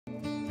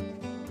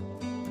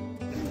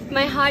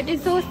My heart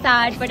is so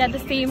sad, but at the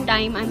same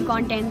time, I'm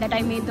content that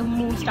I made the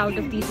most out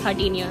of these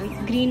 13 years.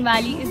 Green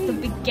Valley is the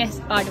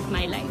biggest part of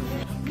my life.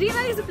 Green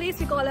Valley is a place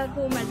we call our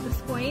home at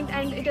this point,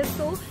 and it is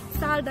so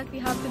sad that we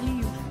have to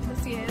leave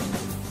this year.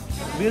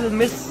 We'll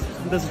miss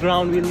this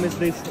ground, we'll miss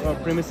these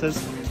premises,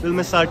 we'll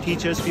miss our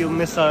teachers, we'll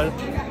miss our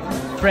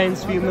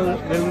friends,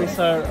 we'll miss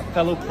our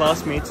fellow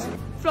classmates.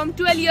 From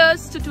 12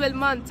 years to 12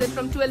 months, and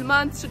from 12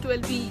 months to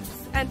 12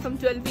 weeks, and from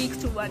 12 weeks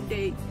to 1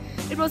 day.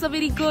 It was a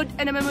very good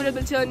and a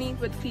memorable journey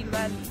with Green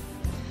Valley.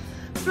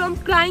 From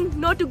crying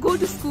not to go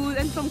to school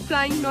and from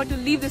crying not to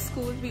leave the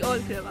school, we all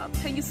grew up.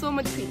 Thank you so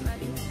much, Green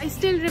Valley. I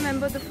still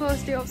remember the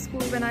first day of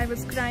school when I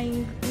was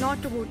crying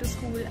not to go to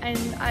school,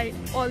 and I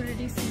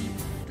already see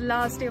the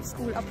last day of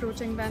school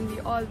approaching when we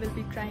all will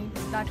be crying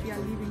that we are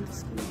leaving the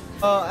school.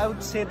 I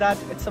would say that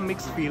it's a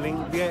mixed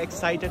feeling. We are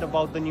excited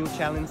about the new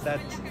challenge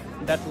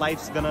that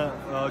life's gonna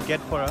get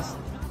for us,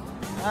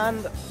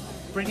 and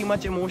pretty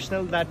much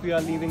emotional that we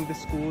are leaving the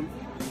school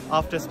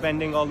after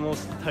spending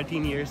almost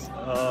 13 years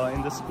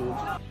in the school.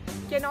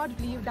 Cannot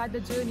believe that the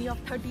journey of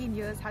 13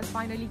 years has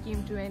finally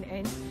came to an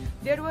end.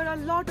 There were a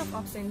lot of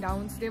ups and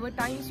downs. There were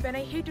times when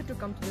I hated to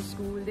come to the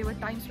school. There were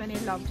times when I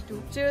loved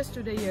to. Cheers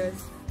to the years.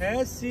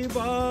 ऐसी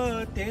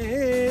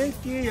बातें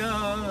किया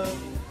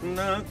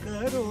ना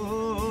करो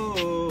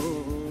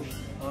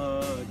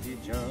आज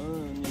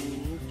जाने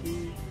की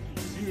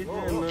जिद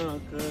ना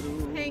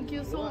करो. Thank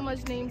you so much,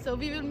 Naeem sir.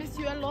 We will miss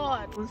you a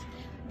lot.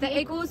 The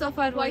echoes of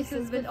our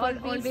voices will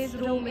always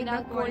roam in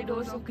our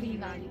corridors of Green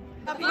Valley.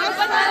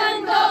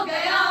 बचपन तो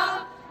गया,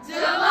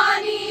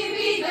 जवानी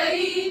भी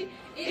गई,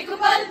 एक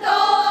पल तो